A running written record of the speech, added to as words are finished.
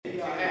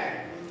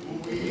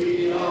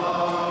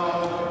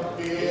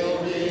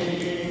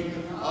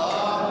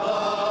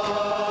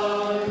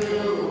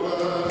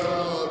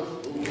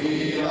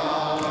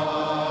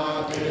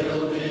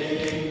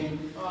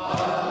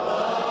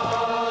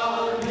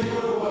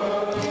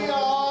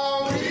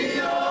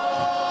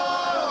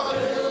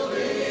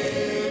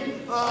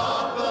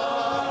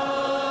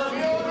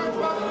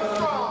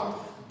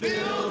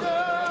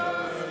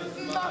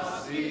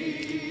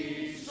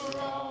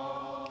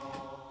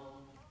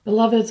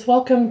Beloveds,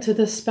 welcome to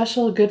this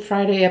special Good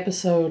Friday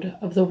episode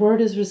of The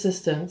Word is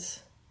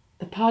Resistance,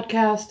 the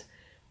podcast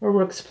where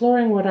we're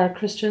exploring what our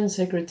Christian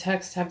sacred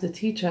texts have to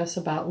teach us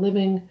about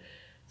living,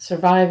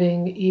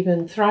 surviving,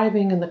 even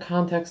thriving in the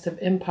context of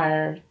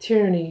empire,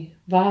 tyranny,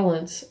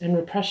 violence, and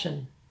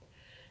repression,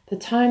 the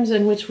times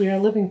in which we are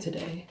living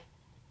today.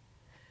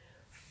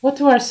 What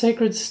do our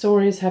sacred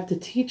stories have to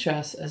teach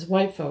us as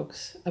white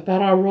folks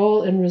about our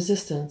role in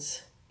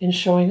resistance, in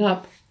showing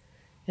up,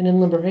 and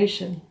in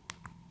liberation?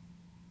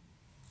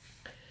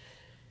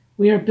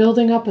 We are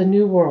building up a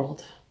new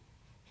world,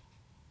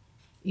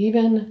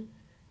 even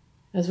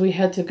as we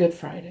head to Good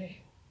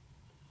Friday.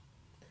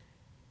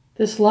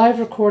 This live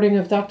recording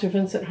of Dr.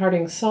 Vincent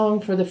Harding's song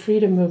for the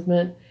Freedom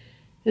Movement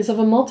is of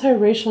a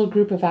multiracial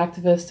group of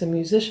activists and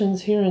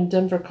musicians here in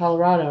Denver,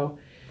 Colorado,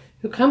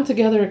 who come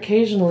together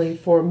occasionally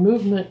for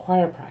movement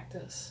choir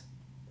practice,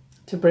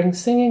 to bring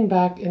singing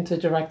back into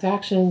direct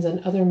actions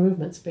and other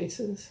movement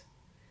spaces.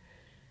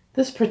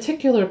 This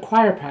particular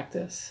choir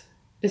practice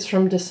is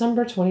from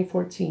December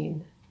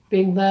 2014,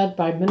 being led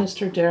by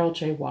Minister Darrell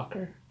J.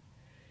 Walker.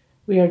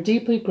 We are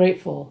deeply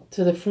grateful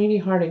to the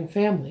Freeney Harding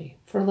family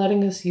for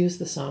letting us use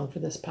the song for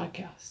this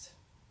podcast.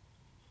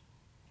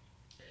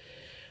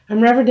 I'm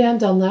Reverend Ann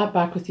Dunlap,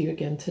 back with you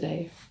again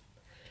today.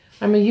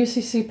 I'm a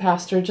UCC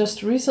pastor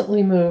just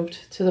recently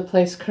moved to the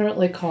place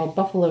currently called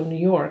Buffalo, New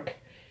York,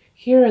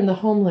 here in the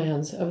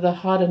homelands of the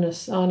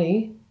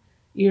Haudenosaunee,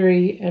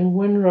 Erie, and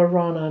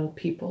Winroranan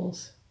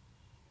peoples.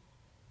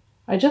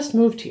 I just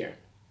moved here,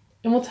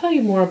 and we'll tell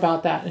you more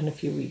about that in a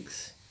few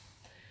weeks.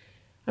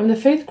 I'm the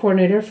faith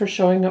coordinator for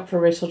Showing Up for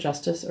Racial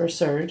Justice, or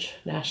SURJ,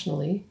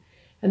 nationally,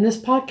 and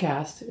this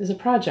podcast is a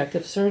project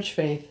of SURJ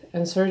Faith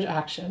and SURJ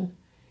Action,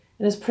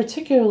 and is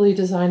particularly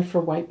designed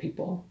for white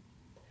people.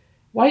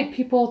 White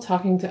people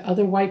talking to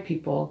other white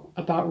people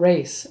about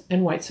race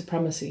and white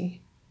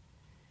supremacy.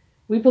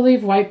 We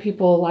believe white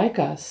people like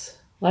us,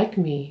 like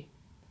me,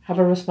 have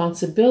a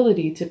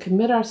responsibility to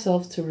commit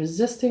ourselves to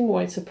resisting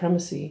white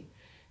supremacy,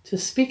 to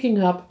speaking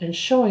up and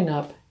showing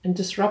up and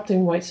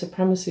disrupting white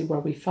supremacy where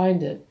we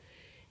find it,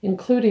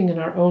 including in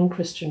our own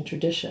Christian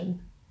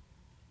tradition.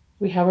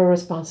 We have a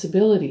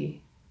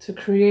responsibility to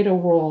create a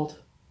world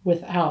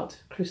without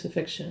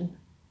crucifixion.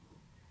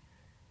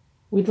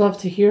 We'd love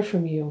to hear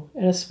from you,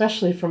 and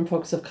especially from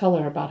folks of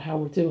color, about how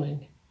we're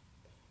doing.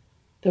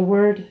 The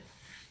word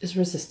is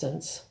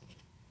resistance.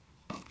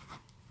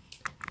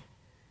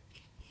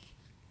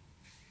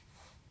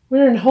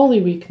 We're in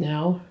Holy Week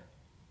now,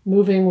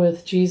 moving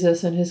with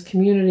Jesus and his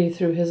community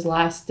through his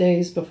last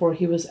days before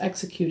he was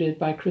executed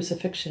by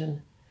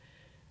crucifixion,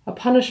 a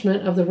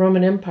punishment of the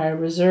Roman Empire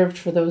reserved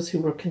for those who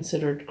were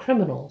considered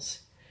criminals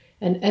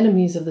and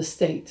enemies of the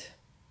state.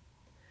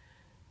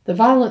 The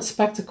violent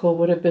spectacle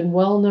would have been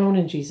well known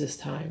in Jesus'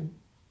 time,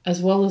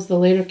 as well as the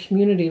later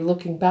community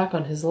looking back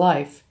on his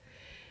life,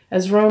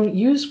 as Rome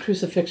used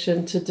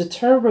crucifixion to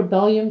deter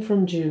rebellion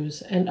from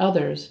Jews and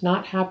others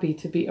not happy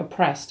to be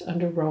oppressed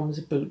under Rome's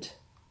boot.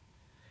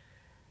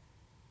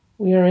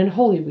 We are in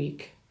Holy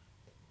Week,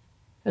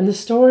 and the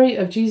story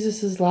of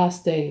Jesus'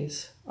 last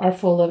days are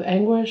full of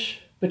anguish,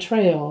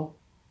 betrayal,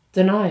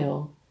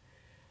 denial,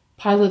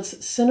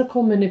 Pilate's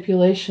cynical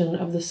manipulation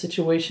of the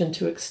situation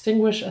to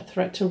extinguish a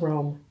threat to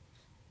Rome,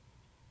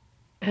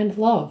 and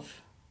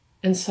love,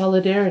 and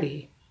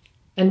solidarity,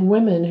 and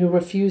women who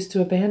refuse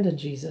to abandon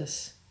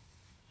Jesus.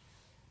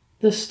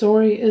 The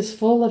story is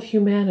full of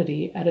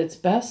humanity at its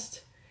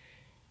best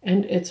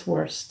and its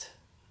worst.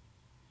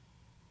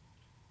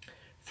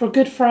 For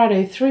Good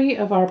Friday, 3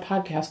 of our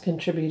podcast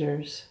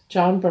contributors,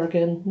 John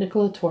Bergen,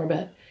 Nicola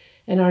Torbett,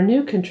 and our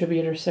new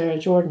contributor, Sarah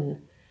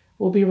Jordan,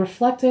 will be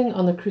reflecting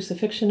on the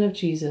crucifixion of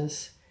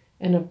Jesus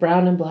and of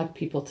brown and black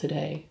people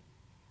today.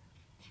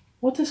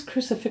 What does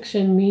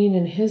crucifixion mean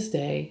in his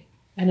day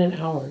and in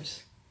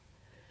ours?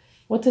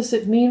 What does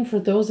it mean for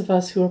those of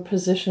us who are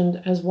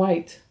positioned as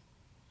white?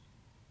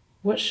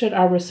 What should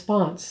our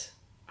response,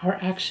 our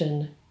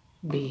action,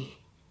 be?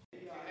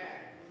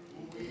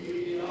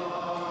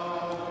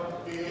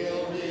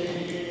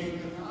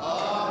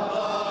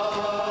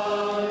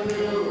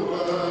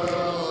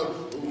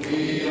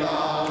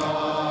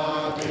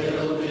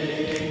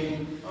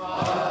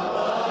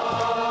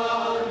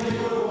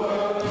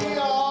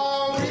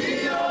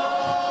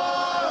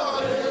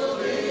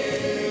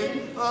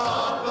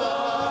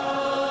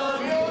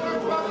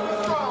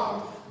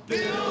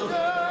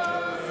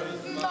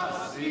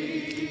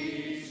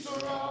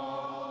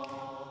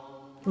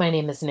 My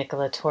name is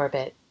Nicola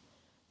Torbett.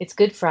 It's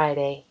Good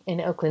Friday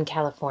in Oakland,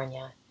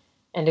 California,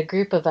 and a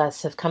group of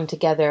us have come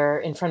together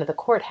in front of the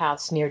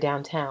courthouse near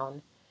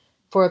downtown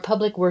for a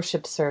public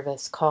worship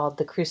service called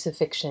The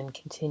Crucifixion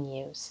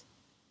Continues.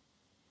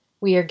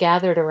 We are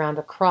gathered around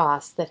a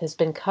cross that has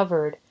been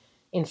covered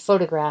in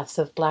photographs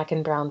of black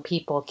and brown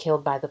people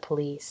killed by the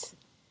police.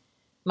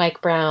 Mike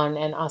Brown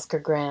and Oscar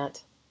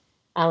Grant,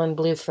 Alan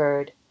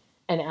Bluford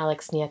and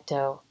Alex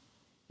Nieto,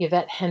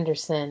 Yvette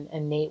Henderson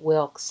and Nate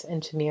Wilkes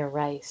and Tamir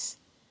Rice,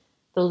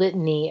 the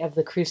litany of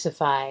the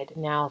crucified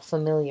now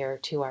familiar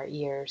to our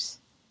ears.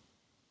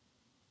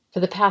 For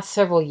the past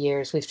several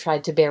years, we've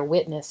tried to bear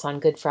witness on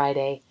Good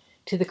Friday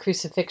to the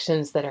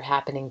crucifixions that are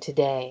happening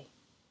today.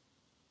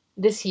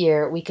 This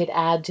year, we could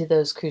add to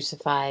those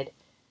crucified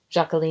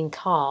Jacqueline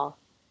Kahl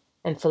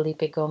and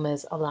Felipe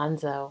Gomez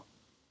Alonso,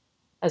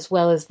 as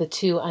well as the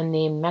 2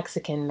 unnamed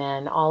Mexican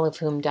men, all of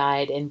whom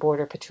died in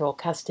Border Patrol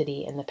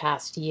custody in the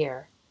past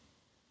year.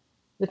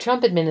 The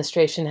Trump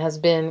administration has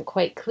been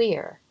quite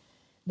clear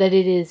that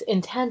it is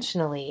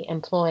intentionally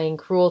employing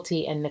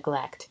cruelty and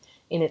neglect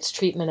in its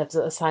treatment of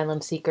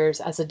asylum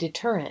seekers as a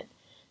deterrent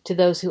to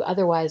those who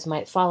otherwise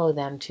might follow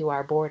them to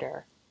our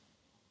border.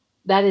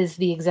 That is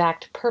the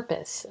exact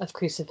purpose of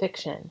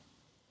crucifixion,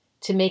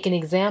 to make an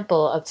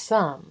example of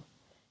some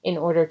in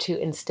order to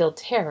instill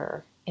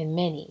terror in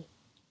many.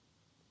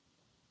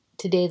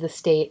 Today, the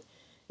state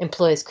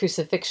employs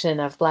crucifixion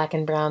of Black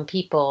and brown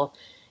people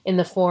in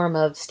the form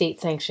of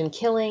state-sanctioned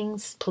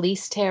killings,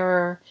 police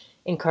terror,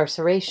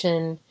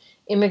 incarceration,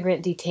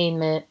 immigrant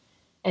detainment,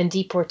 and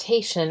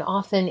deportation,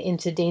 often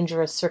into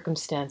dangerous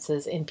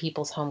circumstances in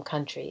people's home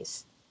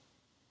countries.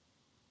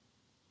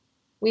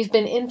 We've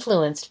been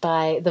influenced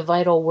by the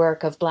vital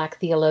work of Black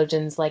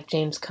theologians like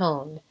James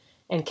Cone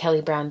and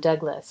Kelly Brown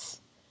Douglas.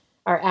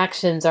 Our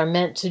actions are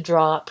meant to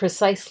draw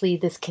precisely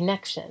this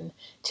connection,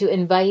 to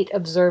invite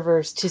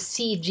observers to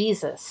see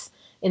Jesus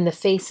in the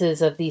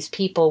faces of these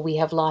people we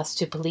have lost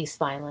to police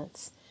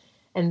violence,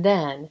 and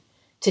then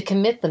to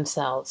commit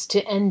themselves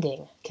to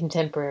ending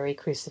contemporary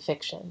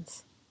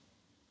crucifixions.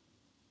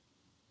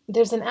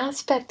 There's an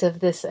aspect of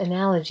this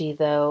analogy,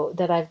 though,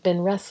 that I've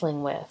been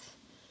wrestling with.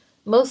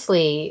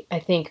 Mostly, I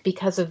think,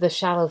 because of the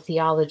shallow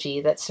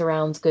theology that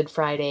surrounds Good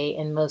Friday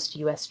in most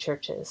U.S.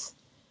 churches.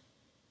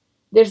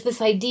 There's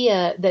this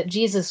idea that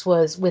Jesus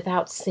was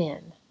without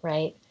sin,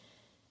 right?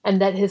 And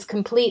that his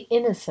complete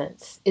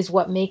innocence is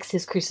what makes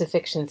his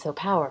crucifixion so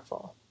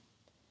powerful.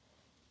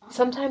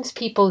 Sometimes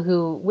people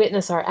who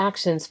witness our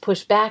actions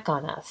push back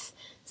on us,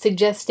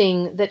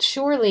 suggesting that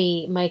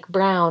surely Mike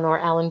Brown or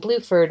Alan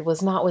Bluford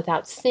was not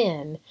without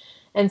sin,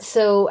 and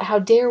so how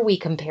dare we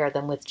compare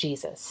them with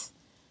Jesus?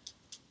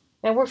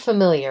 Now, we're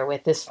familiar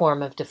with this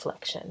form of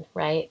deflection,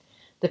 right?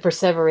 The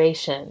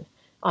perseveration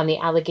on the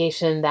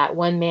allegation that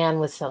one man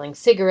was selling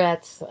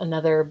cigarettes,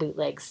 another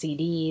bootleg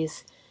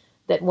CDs,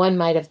 that one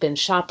might have been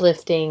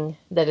shoplifting,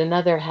 that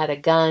another had a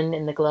gun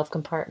in the glove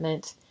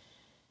compartment,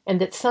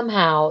 and that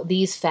somehow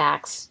these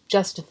facts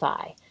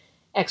justify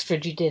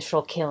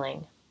extrajudicial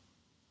killing.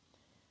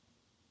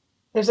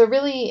 There's a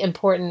really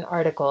important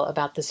article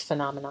about this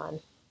phenomenon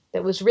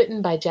that was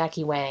written by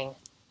Jackie Wang.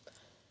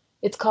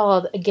 It's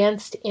called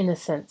Against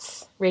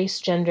Innocence, Race,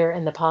 Gender,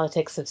 and the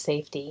Politics of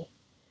Safety.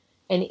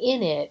 And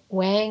in it,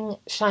 Wang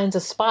shines a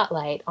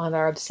spotlight on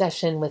our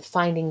obsession with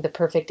finding the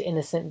perfect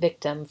innocent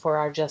victim for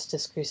our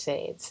justice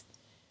crusades.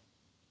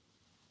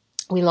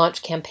 We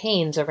launch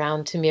campaigns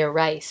around Tamir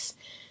Rice,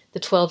 the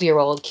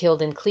 12-year-old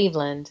killed in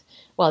Cleveland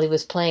while he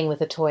was playing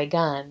with a toy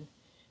gun,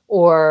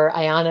 or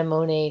Ayanna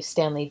Monet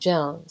Stanley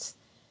Jones,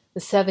 the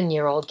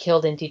 7-year-old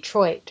killed in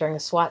Detroit during a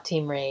SWAT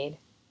team raid.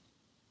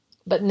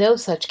 But no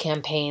such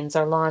campaigns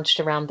are launched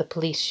around the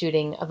police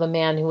shooting of a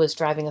man who was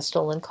driving a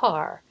stolen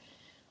car,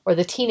 or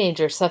the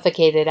teenager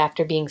suffocated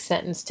after being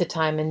sentenced to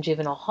time in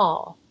juvenile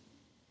hall.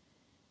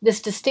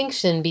 This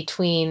distinction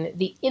between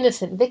the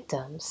innocent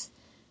victims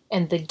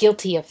and the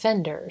guilty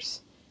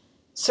offenders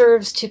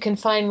serves to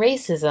confine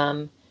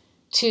racism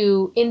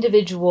to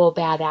individual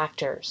bad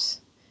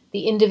actors,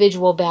 the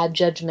individual bad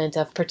judgment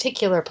of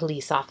particular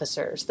police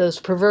officers, those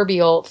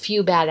proverbial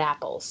few bad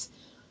apples.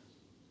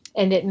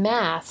 And it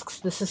masks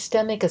the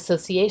systemic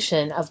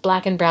association of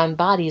Black and brown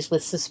bodies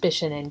with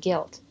suspicion and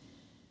guilt,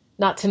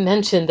 not to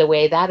mention the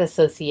way that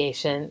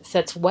association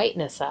sets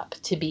whiteness up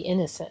to be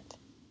innocent.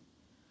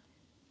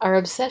 Our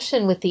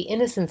obsession with the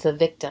innocence of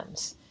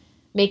victims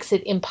makes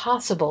it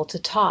impossible to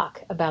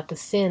talk about the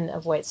sin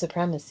of white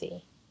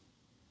supremacy.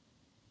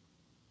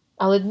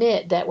 I'll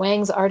admit that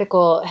Wang's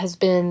article has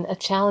been a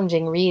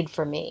challenging read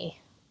for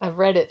me. I've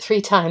read it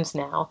 3 times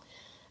now,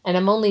 and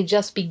I'm only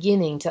just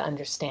beginning to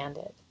understand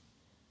it.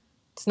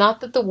 It's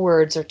not that the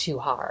words are too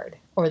hard,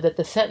 or that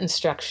the sentence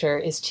structure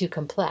is too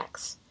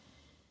complex.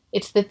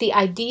 It's that the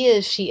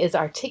ideas she is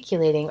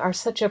articulating are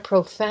such a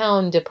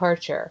profound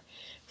departure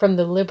from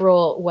the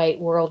liberal white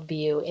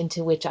worldview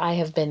into which I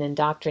have been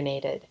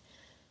indoctrinated,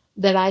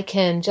 that I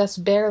can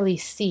just barely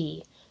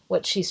see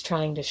what she's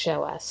trying to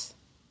show us.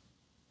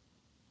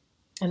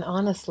 And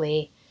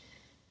honestly,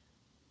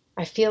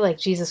 I feel like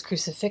Jesus'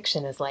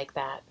 crucifixion is like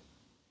that.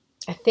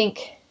 I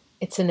think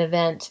it's an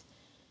event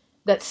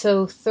that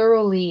so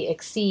thoroughly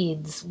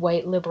exceeds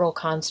white liberal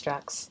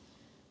constructs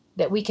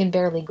that we can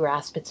barely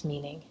grasp its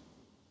meaning.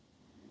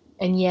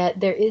 And yet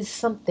there is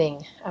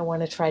something I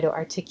want to try to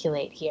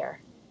articulate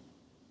here.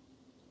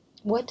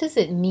 What does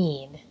it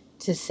mean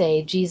to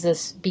say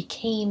Jesus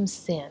became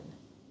sin?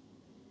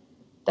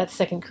 That's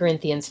 2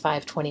 Corinthians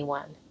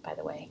 5:21, by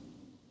the way.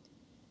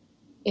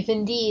 If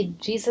indeed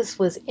Jesus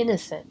was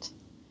innocent,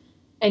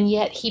 and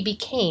yet he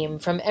became,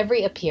 from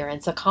every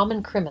appearance, a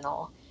common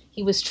criminal,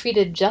 he was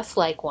treated just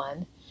like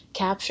one,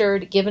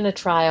 captured, given a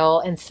trial,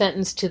 and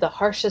sentenced to the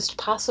harshest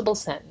possible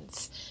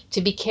sentence,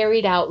 to be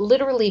carried out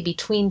literally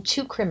between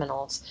two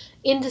criminals,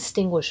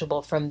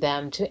 indistinguishable from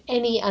them to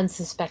any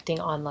unsuspecting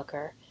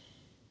onlooker.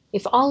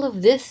 If all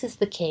of this is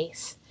the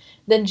case,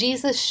 then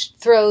Jesus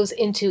throws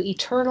into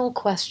eternal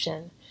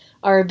question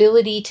our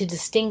ability to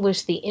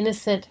distinguish the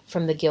innocent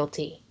from the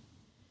guilty.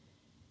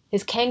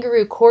 His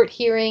kangaroo court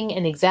hearing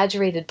and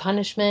exaggerated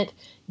punishment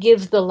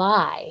gives the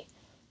lie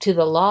to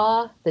the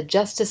law, the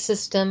justice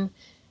system,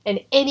 and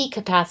any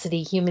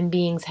capacity human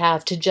beings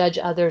have to judge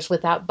others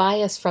without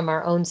bias from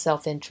our own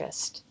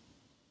self-interest.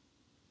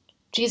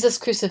 Jesus'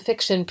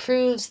 crucifixion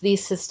proves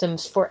these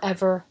systems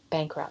forever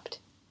bankrupt.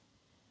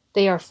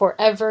 They are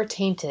forever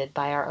tainted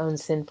by our own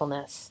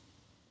sinfulness.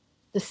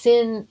 The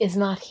sin is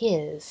not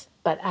his,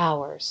 but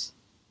ours.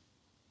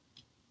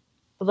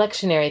 The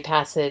lectionary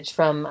passage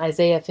from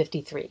Isaiah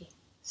 53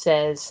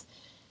 says,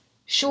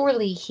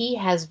 "Surely he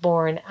has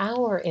borne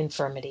our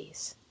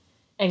infirmities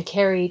and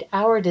carried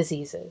our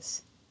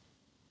diseases.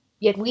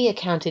 Yet we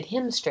accounted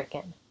him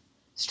stricken,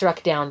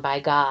 struck down by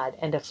God,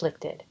 and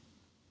afflicted.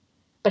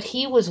 But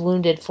he was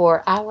wounded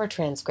for our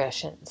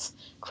transgressions,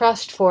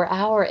 crushed for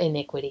our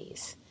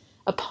iniquities.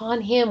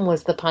 Upon him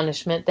was the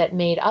punishment that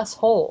made us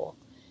whole,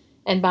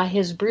 and by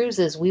his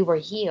bruises we were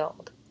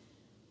healed.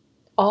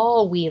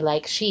 All we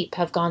like sheep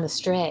have gone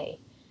astray.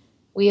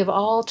 We have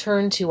all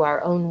turned to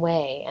our own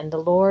way, and the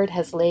Lord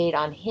has laid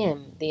on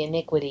him the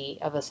iniquity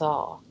of us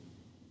all."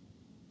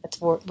 That's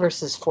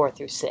verses 4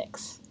 through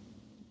 6.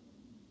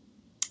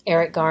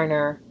 Eric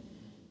Garner,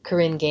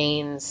 Corinne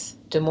Gaines,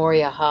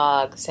 Demoria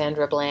Hogg,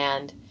 Sandra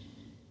Bland.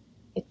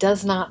 It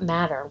does not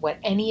matter what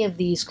any of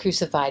these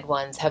crucified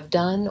ones have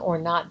done or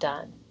not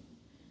done.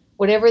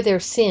 Whatever their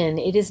sin,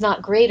 it is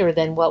not greater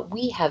than what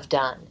we have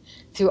done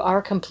through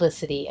our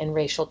complicity and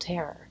racial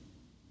terror.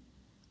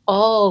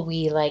 All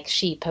we like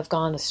sheep have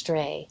gone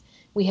astray.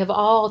 We have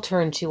all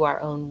turned to our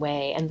own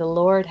way, and the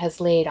Lord has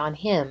laid on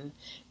him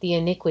the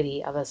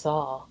iniquity of us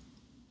all.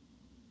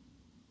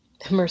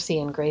 The mercy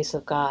and grace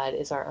of God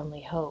is our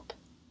only hope.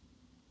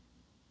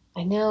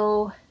 I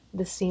know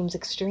this seems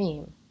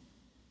extreme.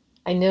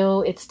 I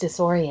know it's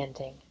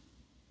disorienting,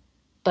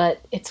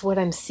 but it's what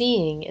I'm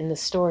seeing in the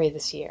story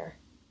this year.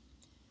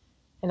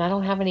 And I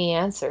don't have any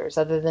answers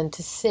other than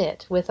to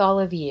sit with all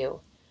of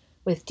you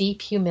with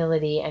deep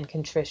humility and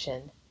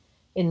contrition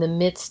in the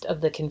midst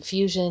of the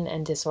confusion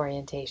and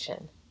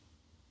disorientation.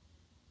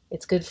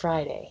 It's Good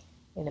Friday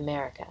in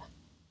America.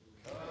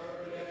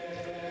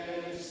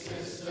 Courage,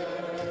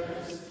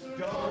 sisters,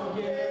 don't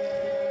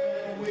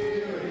get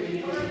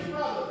weary.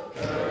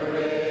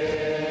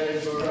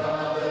 Courage,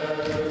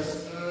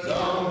 brothers,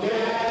 don't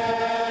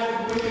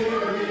get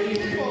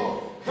weary.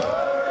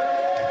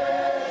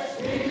 Courage,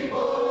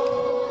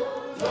 people,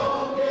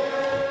 don't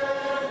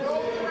get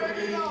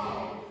weary.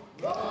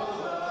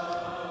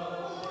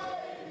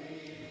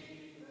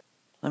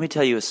 Let me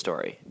tell you a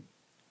story.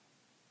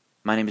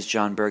 My name is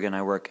John Bergen.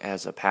 I work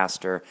as a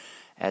pastor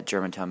at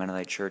Germantown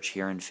Mennonite Church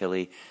here in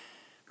Philly.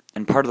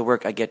 And part of the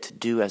work I get to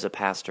do as a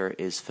pastor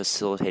is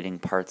facilitating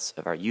parts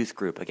of our youth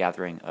group, a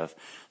gathering of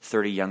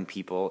 30 young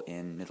people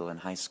in middle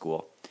and high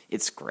school.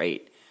 It's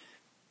great.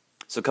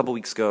 So a couple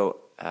weeks ago,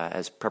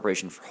 as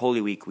preparation for Holy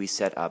Week, we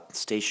set up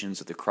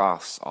stations of the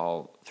cross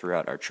all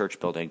throughout our church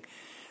building.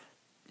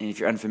 And if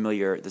you're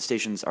unfamiliar, the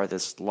stations are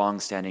this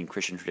long-standing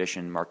Christian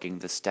tradition marking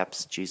the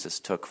steps Jesus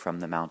took from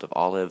the Mount of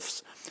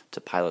Olives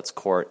to Pilate's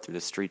court, through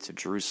the streets of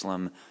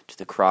Jerusalem, to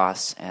the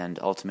cross, and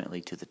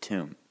ultimately to the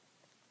tomb.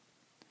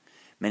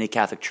 Many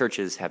Catholic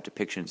churches have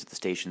depictions of the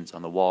stations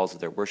on the walls of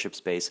their worship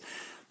space,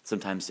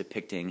 sometimes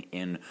depicting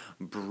in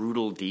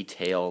brutal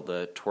detail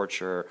the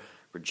torture,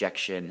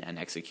 rejection, and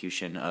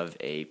execution of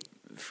a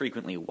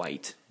frequently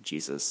white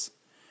Jesus.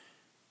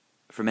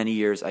 For many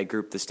years, I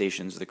grouped the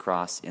Stations of the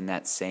Cross in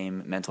that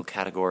same mental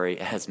category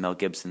as Mel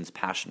Gibson's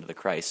Passion of the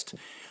Christ.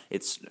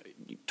 It's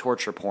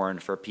torture porn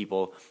for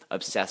people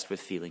obsessed with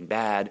feeling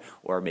bad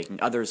or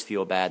making others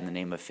feel bad in the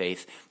name of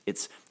faith.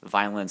 It's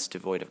violence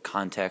devoid of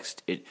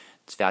context.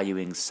 It's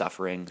valuing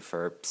suffering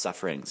for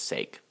suffering's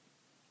sake.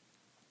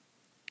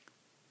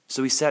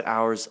 So we set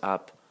ours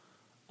up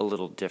a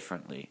little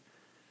differently.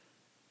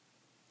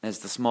 As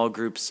the small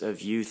groups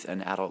of youth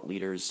and adult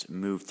leaders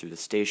moved through the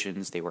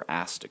stations, they were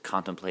asked to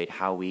contemplate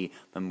how we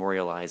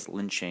memorialize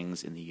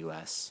lynchings in the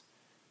U.S.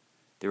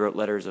 They wrote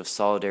letters of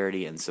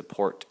solidarity and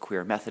support to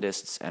queer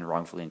Methodists and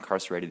wrongfully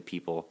incarcerated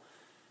people.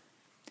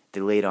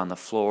 They laid on the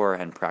floor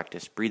and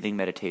practiced breathing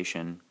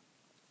meditation.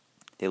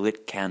 They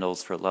lit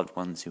candles for loved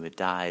ones who had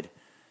died.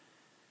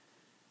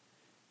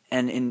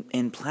 And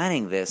in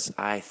planning this,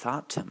 I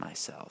thought to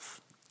myself,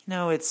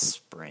 it's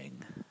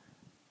spring.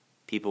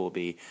 People will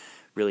be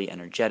really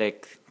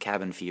energetic,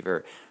 cabin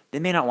fever. They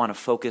may not want to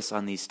focus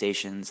on these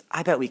stations.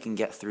 I bet we can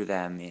get through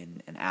them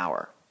in an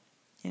hour,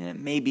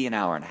 maybe an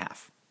hour and a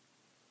half.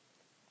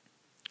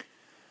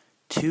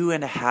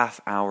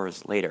 2.5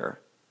 hours later,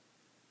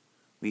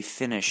 we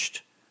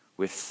finished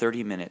with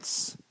 30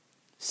 minutes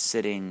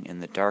sitting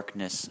in the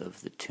darkness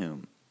of the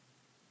tomb,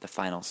 the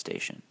final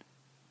station.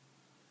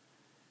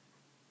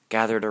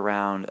 Gathered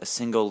around a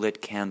single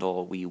lit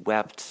candle, we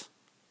wept,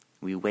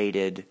 we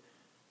waited,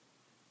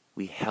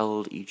 we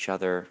held each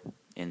other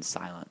in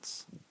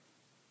silence.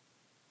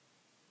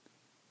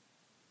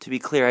 To be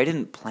clear, I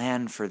didn't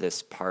plan for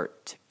this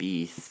part to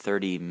be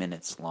 30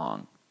 minutes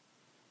long.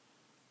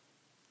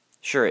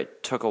 Sure,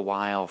 it took a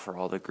while for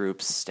all the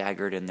groups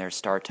staggered in their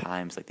start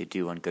times like they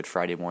do on Good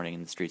Friday morning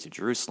in the streets of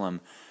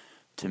Jerusalem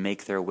to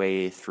make their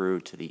way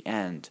through to the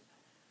end.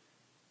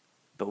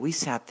 But we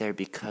sat there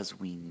because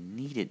we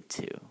needed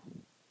to.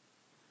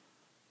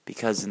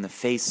 Because in the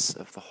face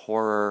of the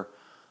horror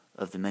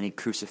of the many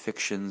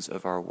crucifixions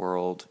of our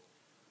world,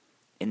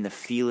 in the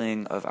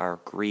feeling of our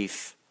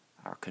grief,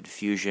 our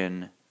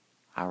confusion,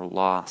 our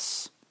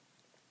loss,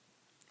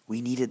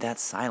 we needed that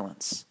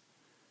silence.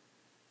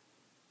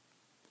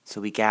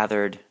 So we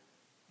gathered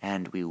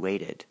and we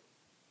waited.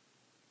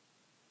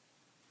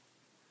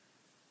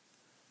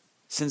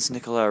 Since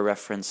Nicola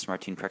referenced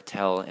Martin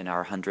Prechtel in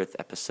our 100th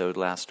episode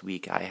last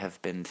week, I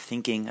have been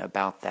thinking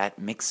about that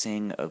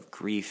mixing of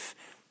grief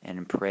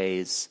and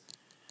praise,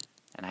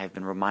 and I have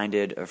been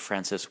reminded of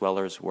Francis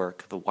Weller's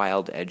work, The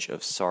Wild Edge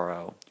of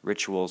Sorrow,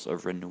 Rituals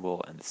of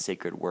Renewal and the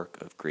Sacred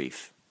Work of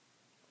Grief.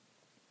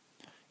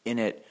 In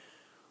it,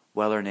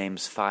 Weller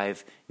names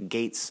 5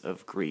 gates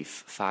of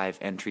grief, 5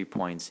 entry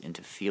points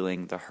into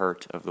feeling the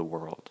hurt of the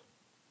world.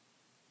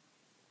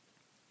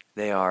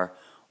 They are,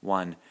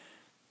 1,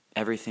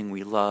 everything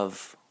we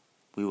love,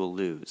 we will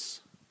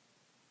lose.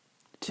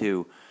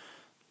 2,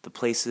 the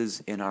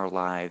places in our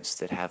lives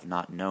that have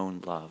not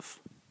known love.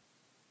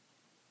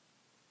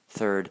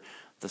 3,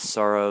 the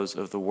sorrows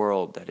of the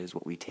world, that is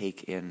what we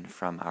take in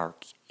from our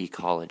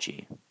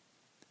ecology.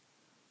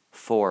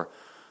 4,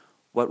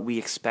 what we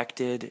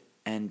expected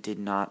and did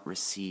not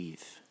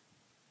receive.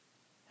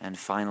 And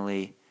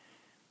finally,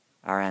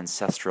 our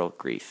ancestral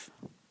grief.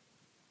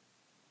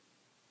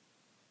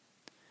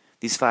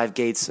 These 5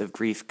 gates of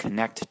grief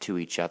connect to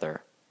each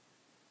other.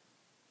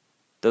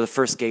 Though the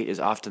first gate is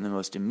often the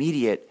most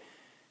immediate,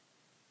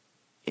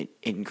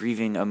 in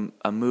grieving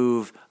a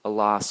move, a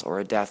loss, or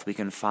a death, we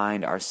can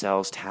find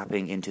ourselves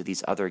tapping into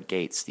these other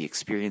gates, the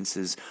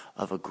experiences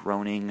of a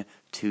groaning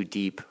too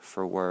deep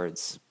for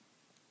words.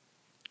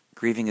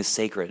 Grieving is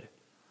sacred.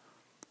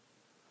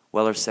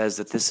 Weller says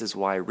that this is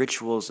why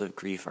rituals of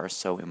grief are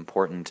so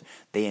important.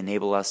 They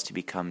enable us to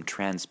become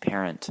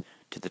transparent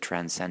to the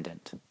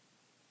transcendent.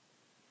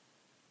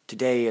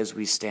 Today, as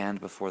we stand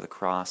before the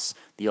cross,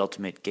 the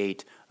ultimate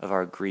gate of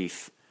our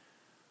grief,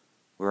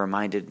 we're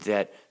reminded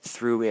that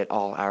through it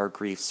all our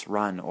griefs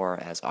run, or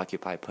as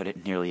Occupy put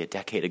it nearly a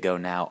decade ago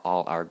now,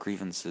 all our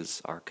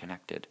grievances are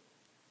connected.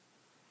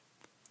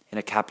 In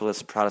a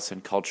capitalist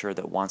Protestant culture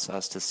that wants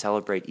us to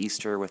celebrate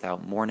Easter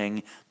without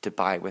mourning, to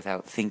buy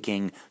without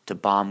thinking, to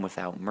bomb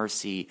without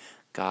mercy,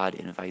 God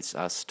invites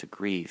us to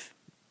grieve.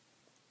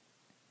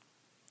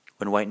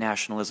 When white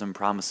nationalism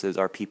promises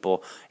our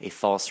people a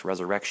false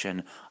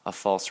resurrection, a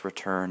false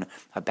return,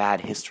 a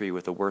bad history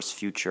with a worse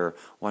future,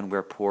 one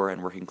where poor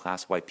and working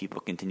class white people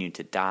continue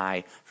to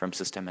die from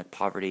systemic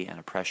poverty and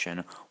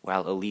oppression,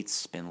 while elites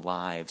spin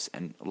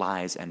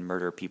lies and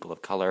murder people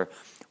of color,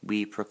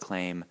 we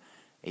proclaim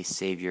a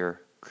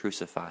Savior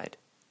crucified.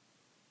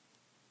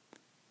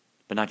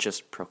 But not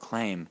just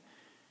proclaim.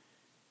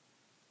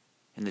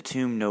 In the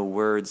tomb, no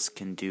words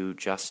can do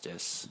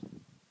justice.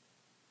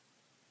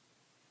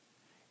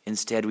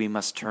 Instead, we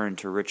must turn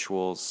to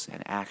rituals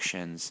and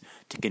actions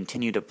to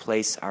continue to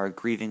place our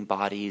grieving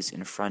bodies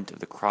in front of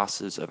the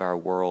crosses of our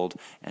world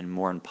and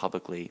mourn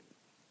publicly.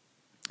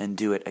 And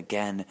do it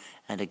again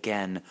and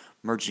again,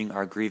 merging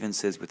our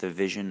grievances with a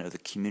vision of the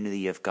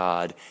community of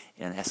God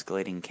in an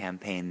escalating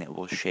campaign that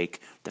will shake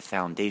the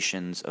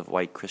foundations of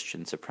white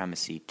Christian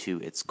supremacy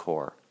to its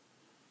core.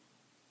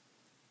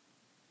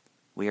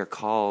 We are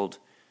called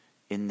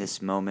in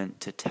this moment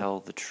to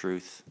tell the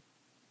truth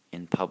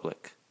in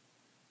public,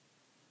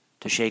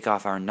 to shake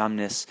off our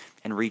numbness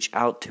and reach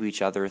out to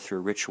each other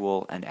through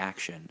ritual and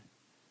action.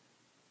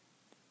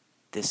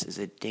 This is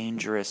a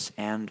dangerous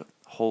and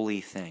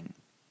holy thing.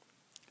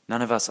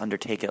 None of us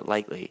undertake it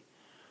lightly.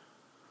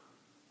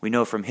 We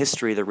know from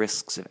history the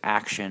risks of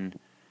action,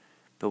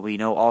 but we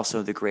know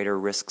also the greater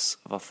risks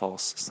of a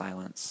false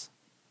silence.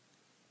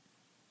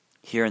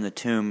 Here in the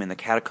tomb, in the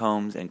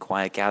catacombs, and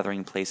quiet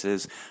gathering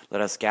places, let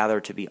us gather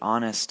to be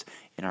honest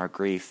in our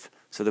grief,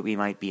 so that we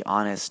might be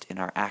honest in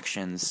our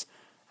actions,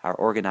 our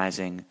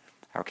organizing,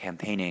 our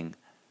campaigning,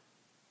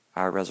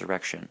 our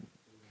resurrection.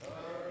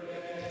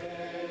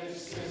 Courage,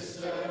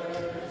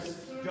 sisters,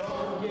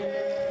 don't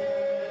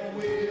get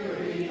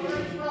weary.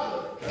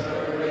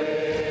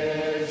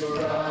 Courage,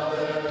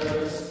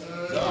 brothers,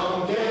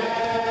 don't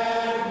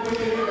get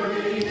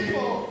weary.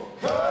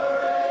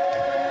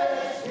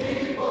 Courage,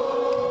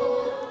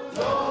 people,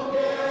 don't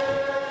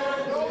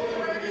get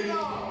weary.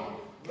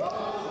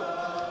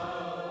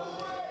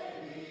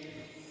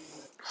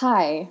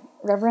 Hi,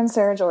 Reverend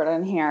Sarah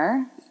Jordan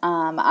here.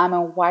 I'm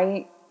a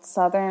white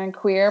Southern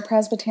queer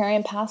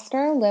Presbyterian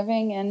pastor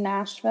living in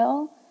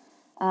Nashville.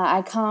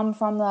 I come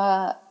from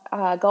the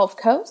Gulf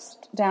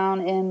Coast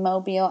down in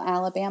Mobile,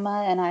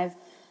 Alabama, and I've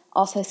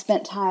Also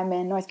spent time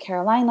in North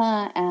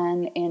Carolina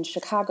and in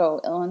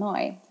Chicago,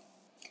 Illinois.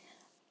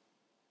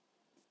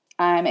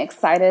 I'm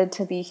excited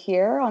to be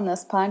here on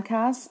this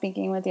podcast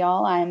speaking with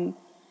y'all.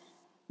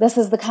 This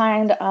is the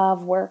kind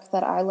of work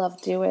that I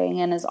love doing,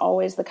 and is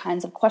always the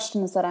kinds of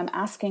questions that I'm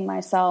asking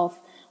myself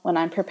when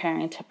I'm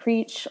preparing to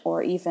preach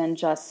or even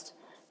just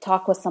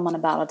talk with someone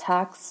about a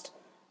text,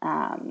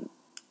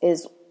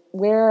 is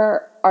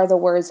where are the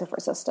words of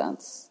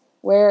resistance?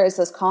 Where is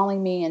this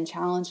calling me and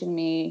challenging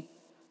me?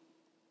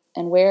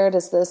 And where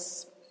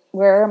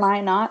am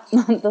I not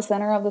the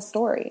center of the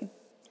story?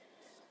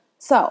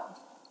 So,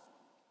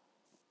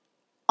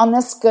 on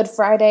this Good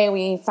Friday,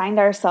 we find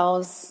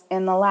ourselves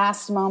in the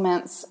last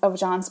moments of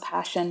John's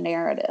Passion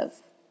narrative.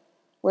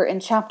 We're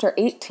in chapter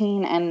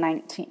 18 and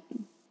 19.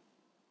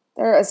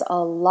 There is a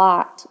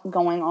lot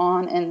going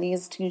on in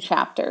these two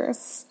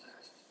chapters,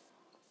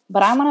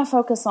 but I'm going to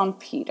focus on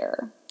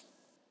Peter.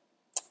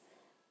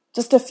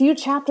 Just a few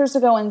chapters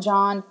ago in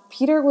John,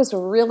 Peter was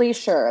really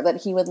sure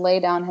that he would lay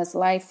down his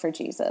life for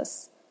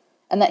Jesus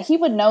and that he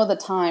would know the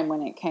time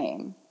when it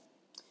came.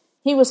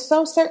 He was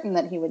so certain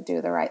that he would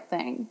do the right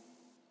thing.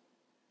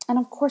 And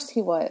of course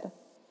he would.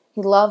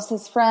 He loves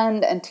his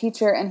friend and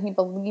teacher, and he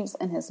believes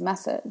in his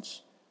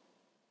message.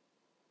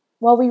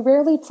 Well, we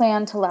rarely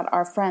plan to let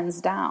our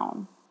friends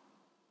down.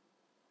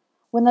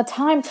 When the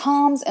time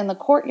comes in the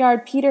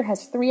courtyard, Peter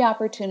has 3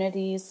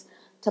 opportunities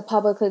to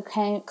publicly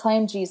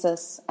claim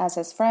Jesus as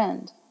his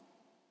friend.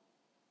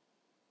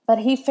 But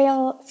he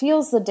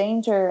feels the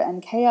danger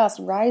and chaos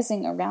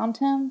rising around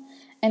him,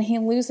 and he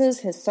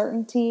loses his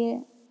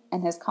certainty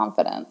and his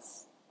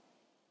confidence.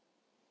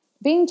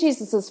 Being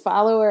Jesus'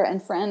 follower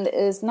and friend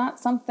is not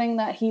something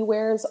that he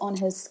wears on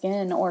his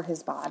skin or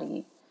his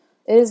body.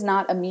 It is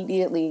not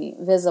immediately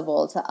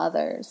visible to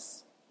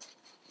others,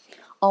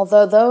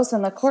 although those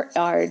in the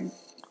courtyard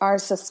are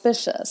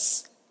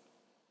suspicious.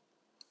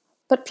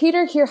 But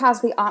Peter here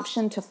has the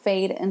option to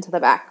fade into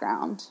the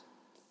background,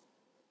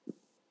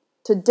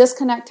 to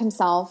disconnect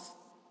himself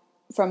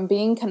from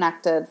being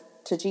connected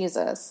to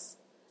Jesus,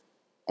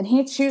 and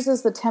he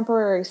chooses the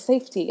temporary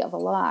safety of a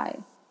lie.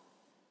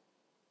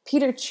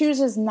 Peter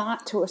chooses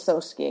not to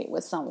associate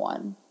with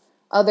someone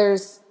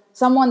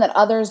that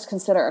others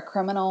consider a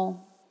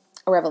criminal,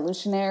 a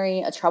revolutionary,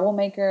 a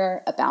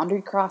troublemaker, a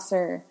boundary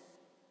crosser.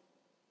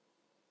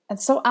 And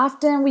so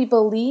often we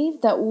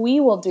believe that we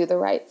will do the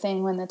right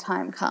thing when the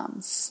time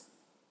comes.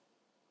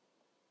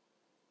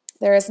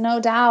 There is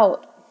no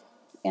doubt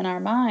in our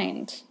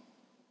mind.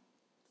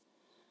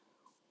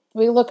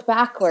 We look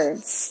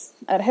backwards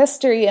at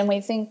history and we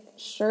think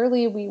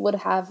surely we would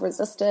have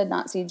resisted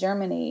Nazi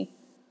Germany,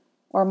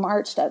 or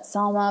marched at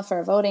Selma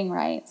for voting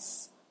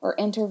rights, or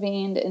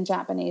intervened in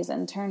Japanese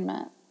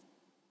internment.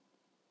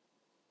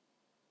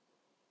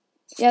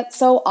 Yet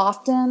so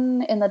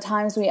often in the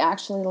times we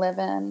actually live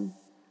in,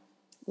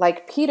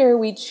 like Peter,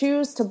 we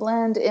choose to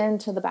blend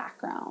into the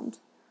background,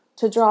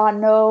 to draw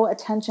no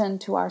attention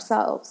to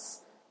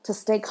ourselves, to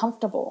stay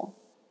comfortable,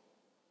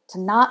 to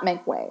not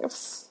make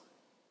waves.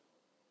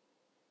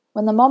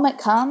 When the moment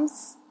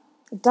comes,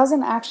 it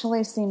doesn't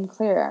actually seem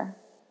clear.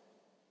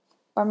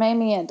 Or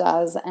maybe it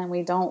does, and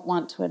we don't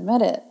want to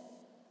admit it.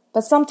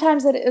 But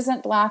sometimes it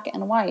isn't black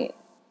and white.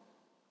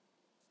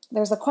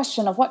 There's a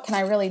question of what can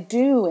I really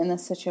do in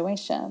this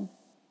situation?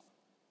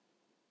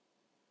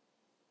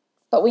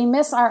 But we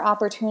miss our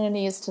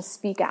opportunities to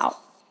speak out,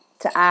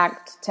 to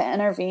act, to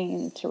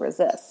intervene, to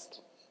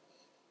resist.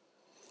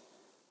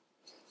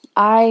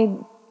 I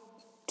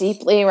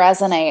deeply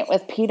resonate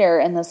with Peter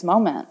in this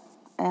moment,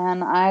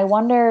 and I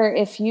wonder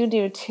if you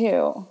do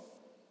too.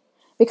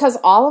 Because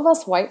all of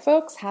us white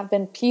folks have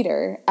been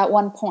Peter at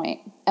one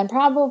point, and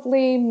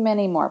probably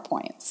many more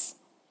points.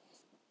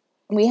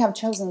 We have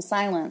chosen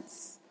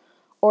silence,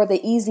 or the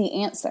easy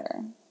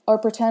answer, or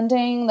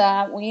pretending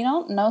that we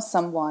don't know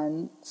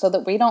someone so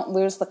that we don't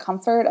lose the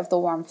comfort of the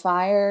warm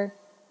fire,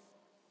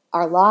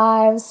 our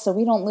lives, so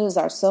we don't lose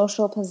our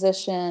social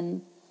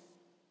position.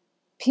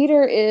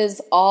 Peter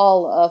is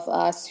all of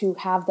us who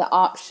have the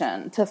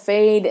option to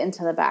fade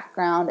into the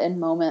background in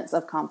moments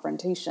of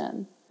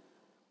confrontation.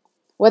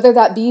 Whether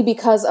that be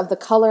because of the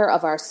color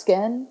of our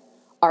skin,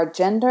 our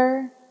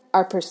gender,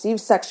 our perceived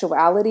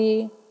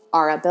sexuality,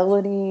 our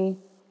ability,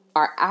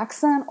 our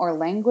accent or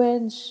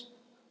language,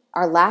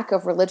 our lack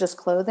of religious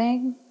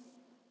clothing,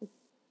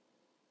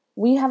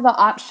 we have the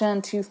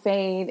option to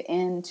fade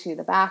into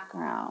the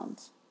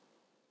background.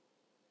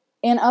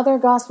 In other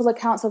gospel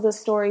accounts of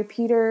this story,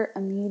 Peter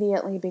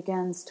immediately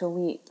begins to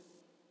weep.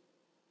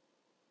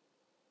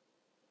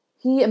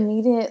 He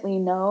immediately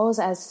knows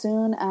as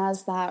soon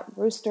as that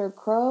rooster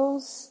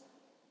crows,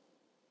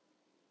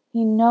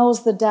 he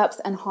knows the depth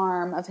and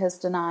harm of his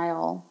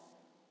denial.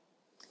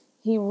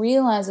 He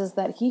realizes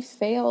that he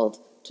failed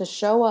to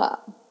show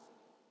up,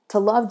 to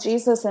love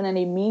Jesus in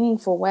any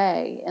meaningful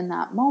way in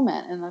that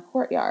moment in the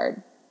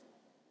courtyard.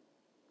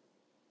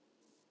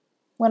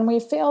 When we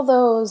fail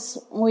those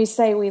we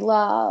say we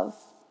love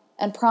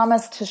and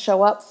promise to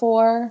show up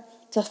for,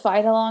 to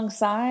fight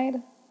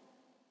alongside,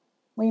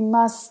 we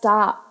must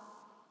stop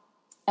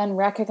and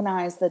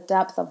recognize the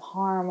depth of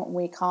harm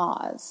we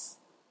cause.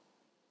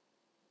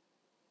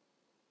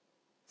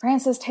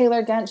 Frances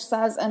Taylor Gench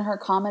says in her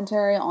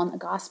commentary on the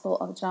Gospel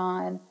of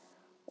John,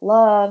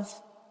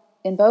 love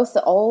in both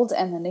the Old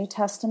and the New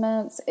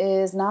Testaments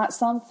is not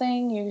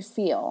something you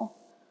feel.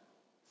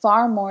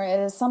 Far more, it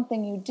is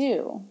something you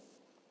do.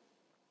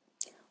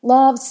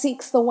 Love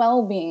seeks the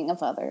well-being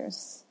of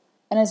others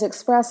and is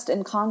expressed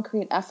in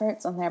concrete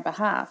efforts on their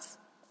behalf.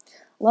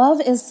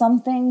 Love is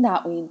something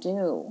that we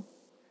do.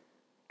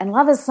 And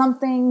love is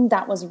something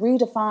that was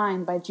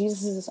redefined by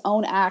Jesus'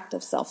 own act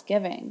of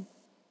self-giving.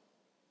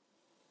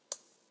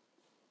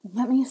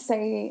 Let me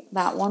say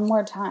that one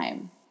more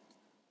time.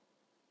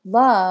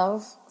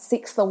 Love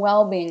seeks the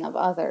well-being of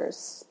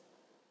others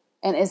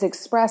and is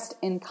expressed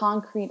in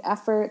concrete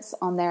efforts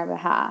on their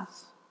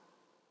behalf.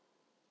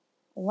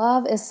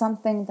 Love is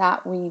something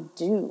that we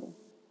do,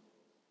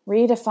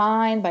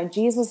 redefined by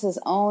Jesus'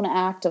 own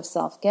act of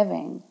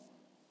self-giving.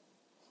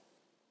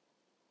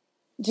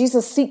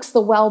 Jesus seeks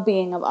the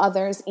well-being of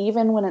others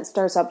even when it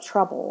stirs up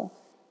trouble,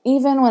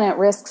 even when it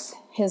risks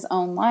his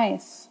own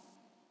life.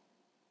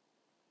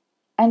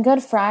 And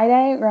Good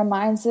Friday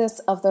reminds us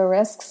of the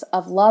risks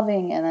of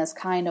loving in this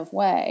kind of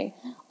way,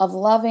 of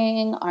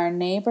loving our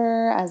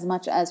neighbor as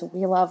much as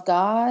we love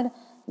God,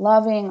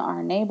 loving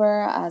our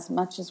neighbor as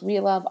much as we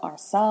love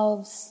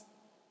ourselves,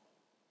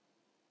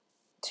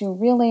 to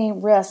really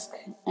risk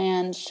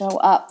and show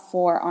up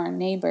for our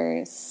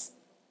neighbors.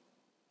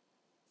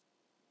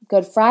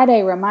 Good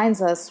Friday reminds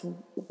us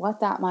what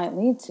that might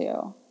lead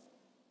to.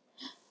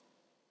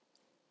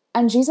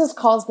 And Jesus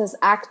calls this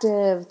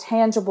active,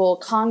 tangible,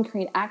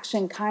 concrete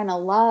action kind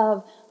of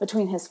love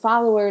between his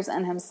followers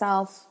and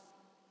himself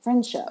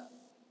friendship.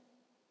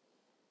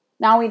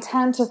 Now, we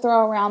tend to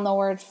throw around the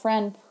word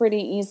friend pretty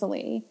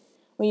easily.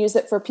 We use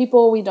it for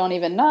people we don't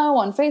even know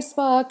on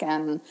Facebook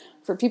and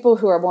for people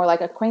who are more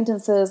like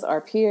acquaintances or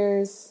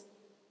peers.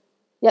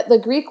 Yet the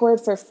Greek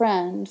word for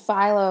friend,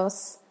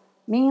 philos,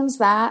 means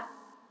that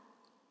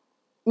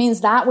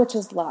which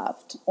is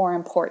loved or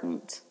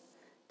important,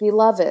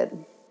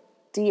 beloved,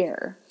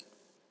 dear.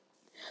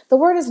 The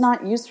word is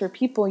not used for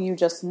people you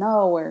just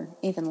know or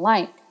even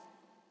like.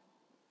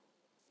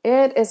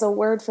 It is a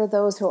word for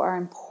those who are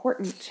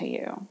important to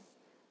you.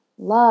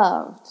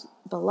 Loved,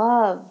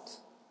 beloved,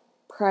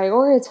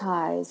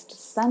 prioritized,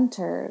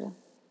 centered.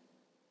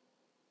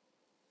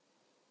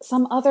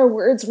 Some other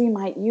words we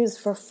might use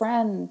for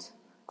friend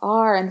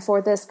are, and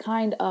for this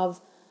kind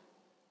of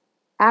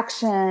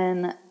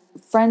action,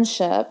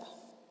 friendship,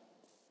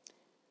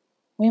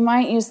 we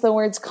might use the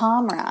words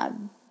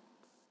comrade,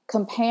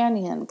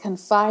 companion,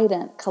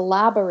 confidant,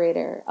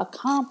 collaborator,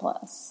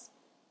 accomplice.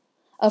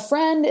 A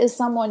friend is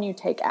someone you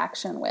take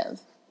action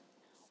with,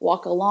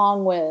 walk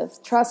along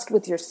with, trust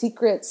with your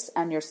secrets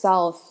and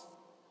yourself,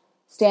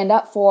 stand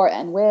up for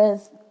and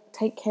with,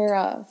 take care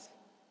of.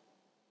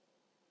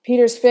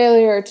 Peter's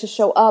failure to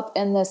show up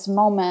in this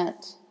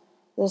moment,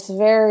 this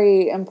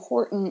very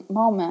important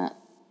moment,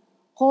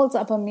 holds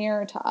up a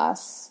mirror to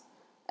us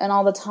and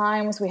all the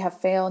times we have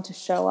failed to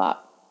show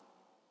up.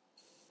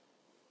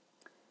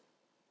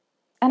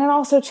 And it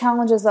also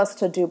challenges us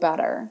to do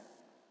better,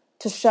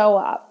 to show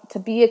up, to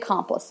be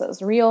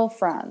accomplices, real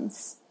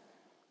friends.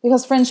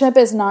 Because friendship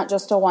is not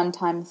just a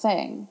one-time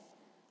thing.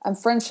 And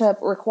friendship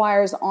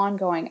requires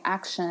ongoing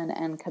action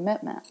and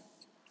commitment.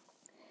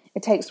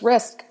 It takes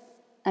risk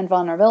and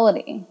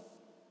vulnerability.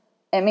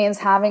 It means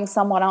having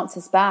someone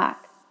else's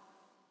back,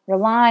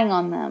 relying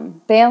on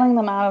them, bailing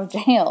them out of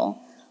jail,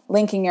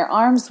 linking your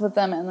arms with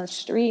them in the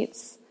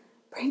streets,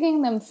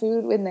 bringing them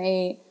food when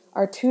they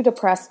are too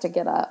depressed to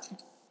get up,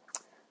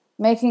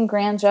 making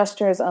grand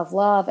gestures of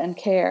love and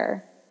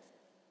care,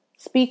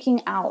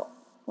 speaking out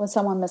when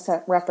someone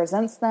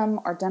misrepresents them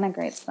or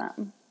denigrates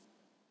them.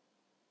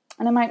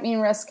 And it might mean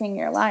risking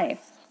your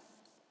life.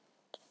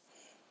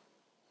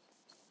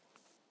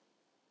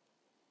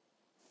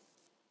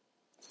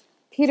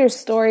 Peter's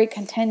story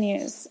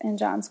continues in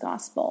John's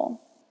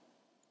Gospel,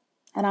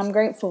 and I'm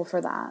grateful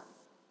for that,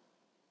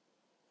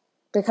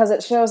 because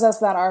it shows us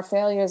that our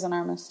failures and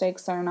our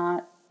mistakes are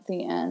not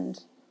the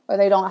end, or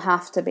they don't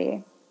have to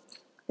be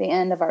the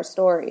end of our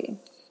story.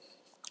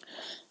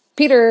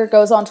 Peter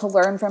goes on to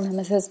learn from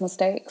his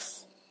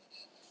mistakes.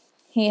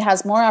 He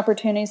has more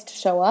opportunities to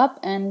show up,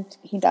 and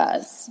he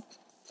does.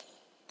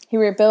 He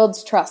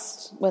rebuilds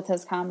trust with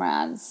his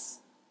comrades.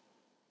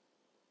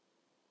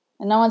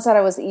 And no one said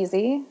it was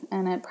easy,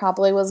 and it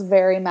probably was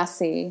very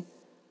messy,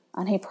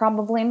 and he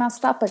probably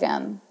messed up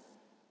again.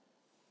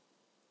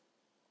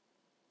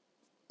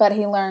 But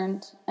he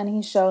learned, and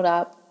he showed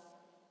up,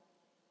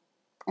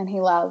 and he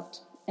loved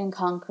in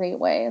concrete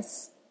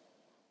ways.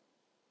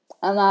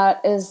 And that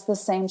is the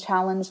same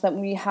challenge that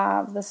we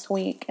have this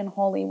week in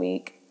Holy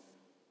Week.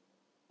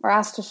 We're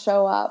asked to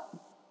show up,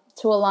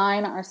 to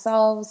align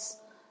ourselves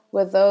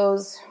with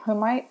those who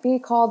might be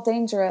called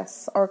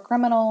dangerous or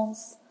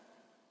criminals,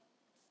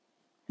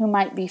 who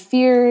might be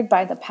feared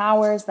by the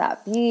powers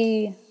that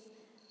be,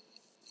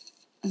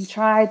 and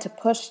tried to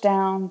push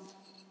down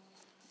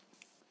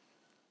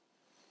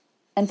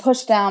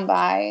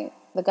by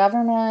the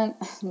government,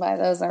 by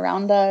those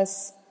around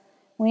us.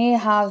 We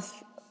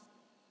have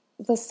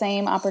the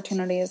same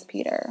opportunity as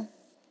Peter.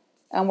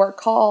 And we're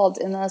called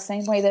in the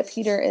same way that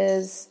Peter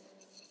is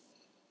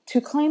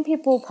to claim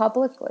people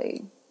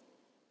publicly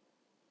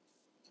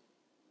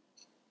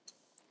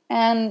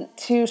and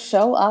to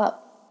show up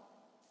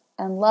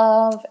and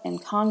love in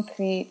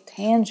concrete,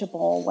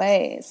 tangible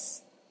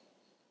ways.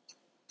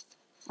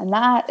 And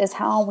that is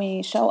how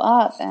we show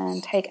up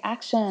and take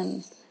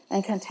action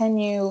and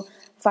continue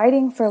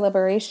fighting for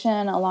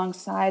liberation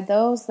alongside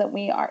those that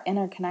we are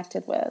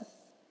interconnected with.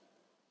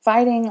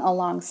 Fighting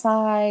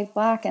alongside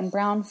Black and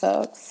brown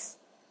folks,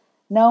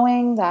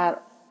 knowing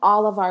that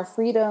all of our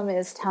freedom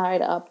is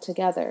tied up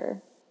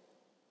together.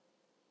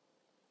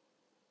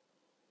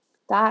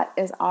 That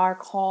is our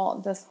call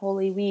this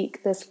Holy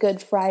Week, this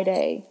Good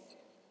Friday,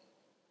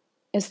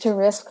 is to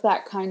risk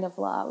that kind of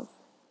love.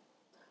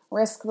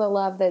 Risk the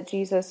love that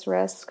Jesus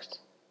risked.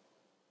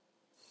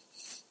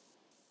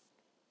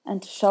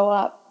 And to show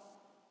up.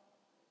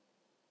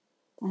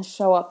 And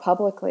show up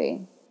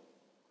publicly.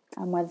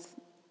 And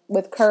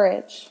with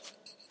courage.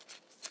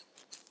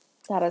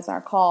 That is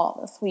our call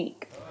this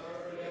week.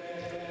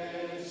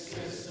 Courage,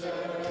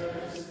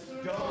 sisters,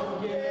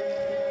 don't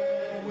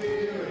get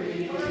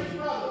weary.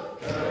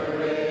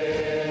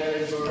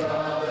 Courage,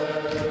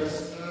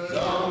 brothers,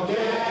 don't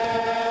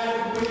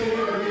get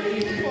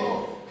weary.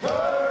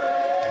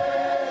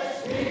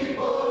 Courage,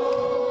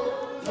 people,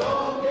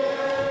 don't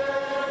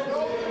get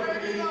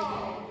weary.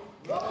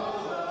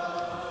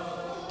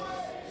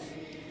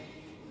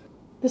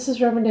 This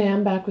is Reverend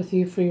Ann back with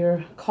you for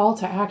your call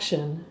to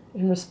action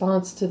in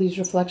response to these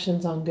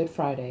reflections on Good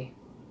Friday.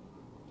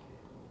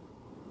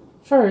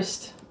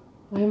 First,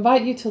 I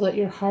invite you to let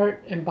your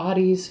heart and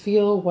bodies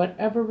feel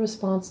whatever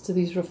response to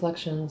these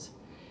reflections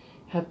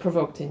have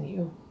provoked in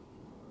you.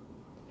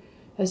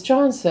 As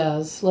John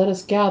says, let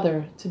us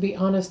gather to be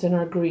honest in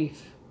our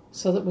grief,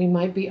 so that we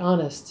might be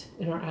honest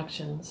in our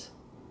actions.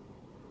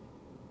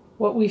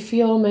 What we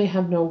feel may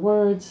have no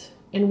words,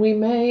 and we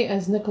may,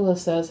 as Nicola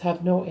says,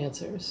 have no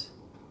answers.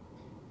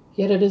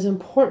 Yet it is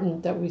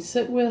important that we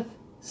sit with,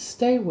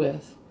 stay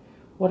with,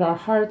 what our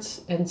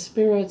hearts and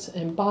spirits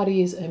and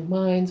bodies and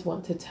minds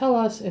want to tell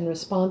us in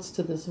response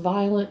to this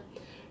violent,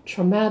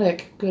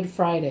 traumatic Good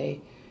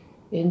Friday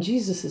in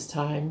Jesus'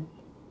 time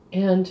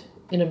and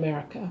in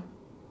America.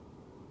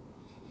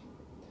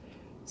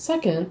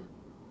 Second,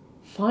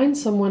 find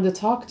someone to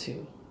talk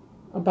to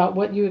about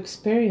what you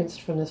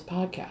experienced from this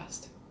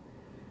podcast.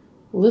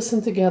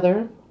 Listen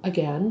together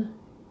again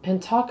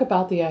and talk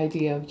about the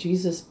idea of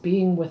Jesus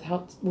being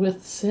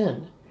with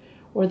sin,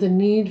 or the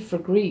need for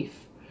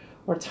grief,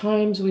 or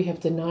times we have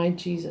denied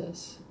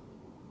Jesus.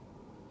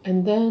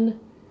 And then,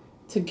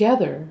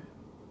 together,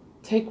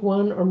 take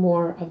one or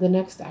more of the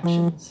next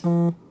actions.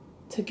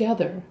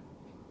 Together,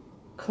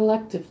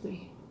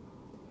 collectively.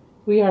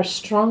 We are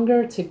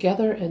stronger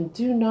together and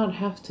do not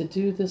have to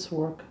do this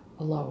work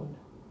alone.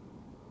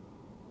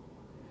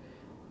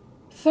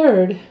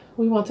 Third,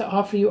 we want to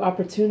offer you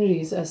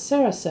opportunities, as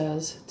Sarah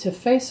says, to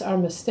face our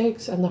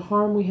mistakes and the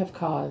harm we have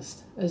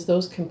caused as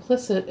those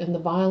complicit in the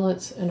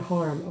violence and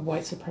harm of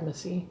white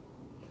supremacy.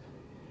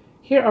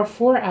 Here are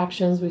 4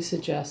 actions we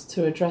suggest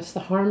to address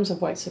the harms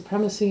of white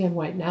supremacy and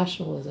white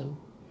nationalism.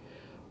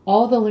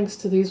 All the links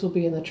to these will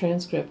be in the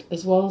transcript,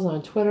 as well as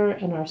on Twitter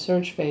and our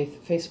Surge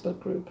Faith Facebook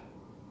group.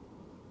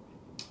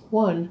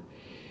 1.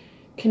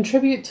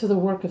 Contribute to the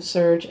work of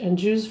Surge and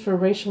Jews for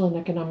Racial and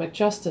Economic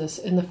Justice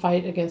in the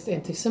fight against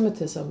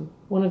anti-Semitism,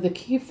 one of the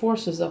key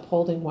forces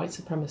upholding white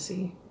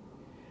supremacy.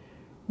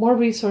 More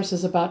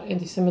resources about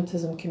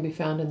anti-Semitism can be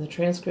found in the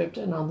transcript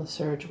and on the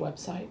Surge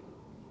website.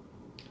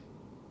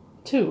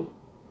 2.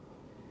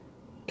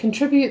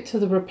 Contribute to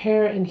the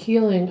repair and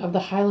healing of the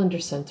Highlander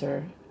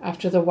Center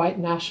after the white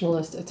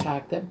nationalist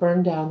attack that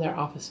burned down their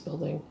office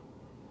building.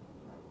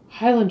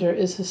 Highlander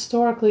is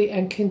historically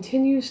and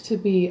continues to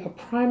be a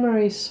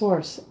primary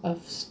source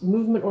of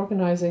movement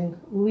organizing,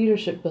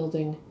 leadership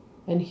building,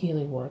 and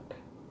healing work.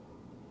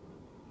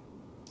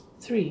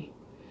 3.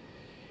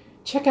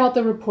 Check out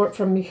the report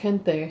from Mi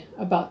Gente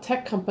about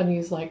tech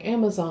companies like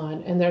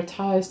Amazon and their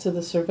ties to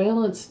the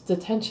surveillance,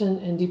 detention,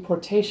 and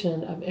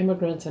deportation of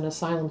immigrants and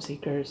asylum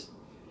seekers.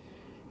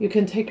 You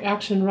can take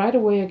action right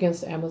away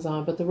against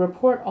Amazon, but the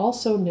report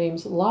also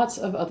names lots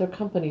of other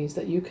companies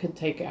that you could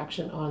take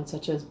action on,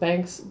 such as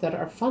banks that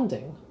are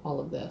funding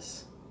all of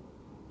this.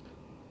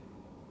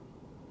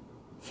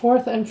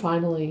 4th and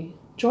finally,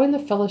 join the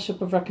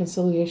Fellowship of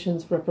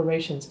Reconciliation's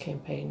Reparations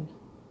campaign.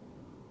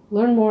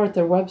 Learn more at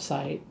their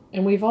website,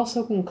 and we've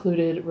also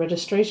included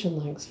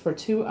registration links for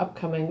 2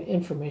 upcoming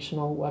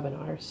informational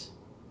webinars.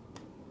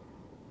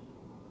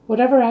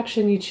 Whatever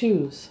action you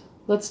choose,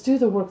 let's do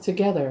the work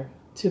together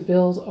to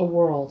build a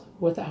world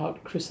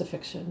without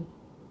crucifixion.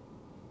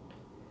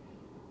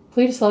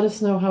 Please let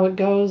us know how it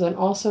goes and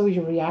also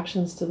your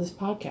reactions to this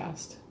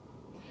podcast.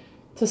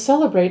 To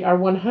celebrate our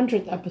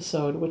 100th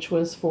episode, which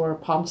was for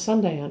Palm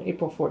Sunday on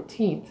April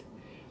 14th,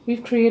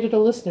 we've created a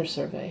listener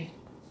survey.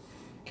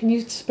 Can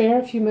you spare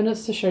a few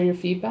minutes to share your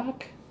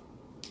feedback?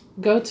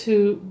 go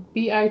to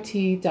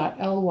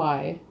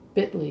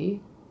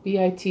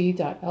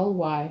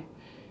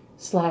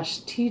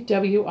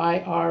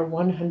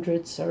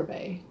bit.ly/TWIR100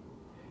 survey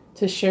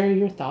to share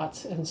your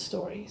thoughts and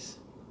stories.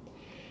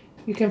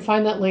 You can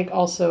find that link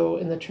also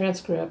in the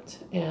transcript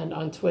and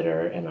on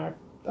Twitter and our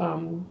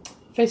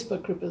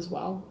Facebook group as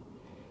well.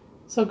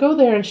 So go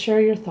there and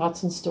share your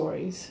thoughts and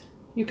stories.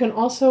 You can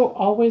also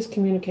always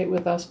communicate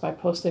with us by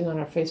posting on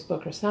our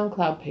Facebook or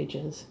SoundCloud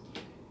pages.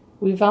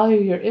 We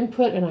value your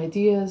input and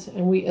ideas,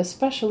 and we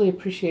especially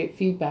appreciate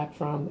feedback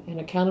from and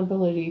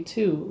accountability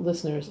to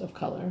listeners of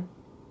color.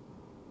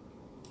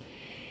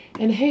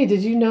 And hey,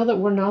 did you know that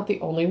we're not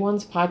the only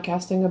ones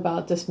podcasting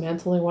about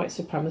dismantling white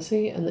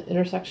supremacy and the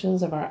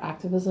intersections of our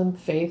activism,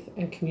 faith,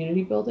 and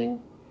community building?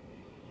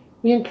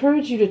 We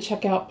encourage you to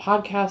check out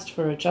Podcast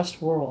for a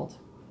Just World,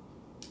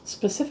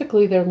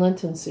 specifically their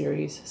Lenten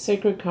series,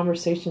 Sacred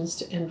Conversations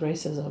to End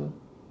Racism.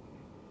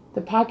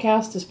 The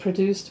podcast is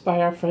produced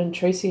by our friend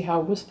Tracy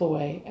Howe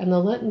Wispelway, and the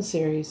Lenten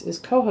series is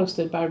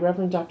co-hosted by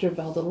Reverend Dr.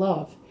 Velda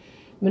Love,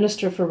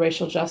 Minister for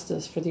Racial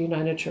Justice for the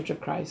United Church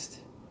of Christ.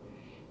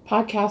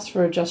 Podcast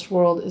for a Just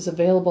World is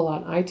available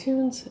on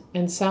iTunes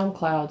and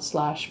SoundCloud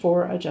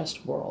 /For a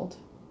Just World.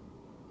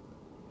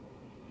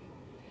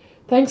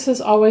 Thanks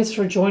as always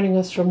for joining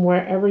us from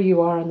wherever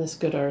you are on this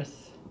good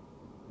earth.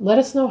 Let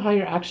us know how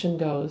your action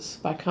goes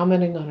by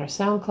commenting on our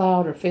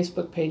SoundCloud or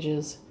Facebook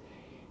pages,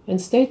 and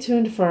stay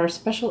tuned for our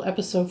special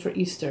episode for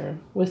Easter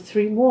with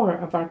 3 more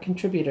of our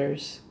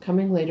contributors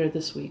coming later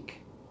this week.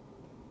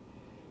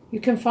 You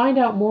can find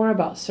out more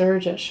about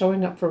Surge at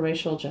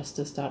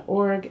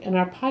showingupforracialjustice.org, and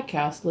our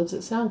podcast lives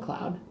at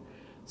SoundCloud.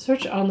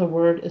 Search on the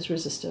word is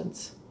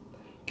resistance.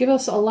 Give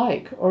us a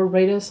like or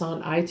rate us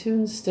on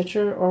iTunes,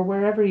 Stitcher, or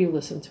wherever you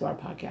listen to our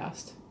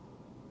podcast.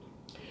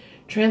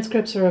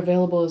 Transcripts are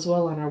available as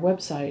well on our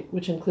website,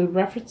 which include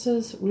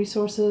references,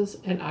 resources,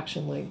 and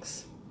action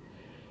links.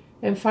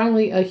 And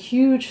finally, a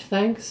huge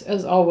thanks,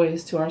 as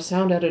always, to our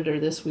sound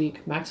editor this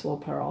week, Maxwell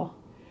Pearl.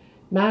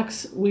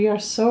 Max, we are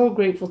so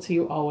grateful to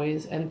you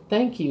always, and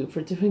thank you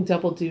for doing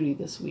double duty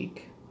this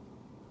week.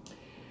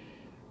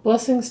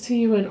 Blessings to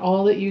you in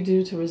all that you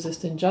do to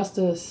resist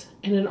injustice,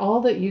 and in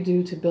all that you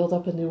do to build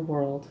up a new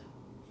world.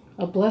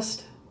 A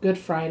blessed Good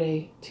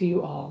Friday to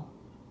you all.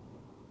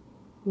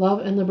 Love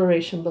and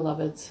liberation,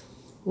 beloveds.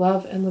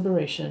 Love and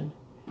liberation.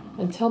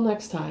 Until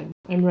next time,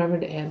 I'm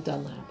Reverend Ann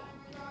Dunlap.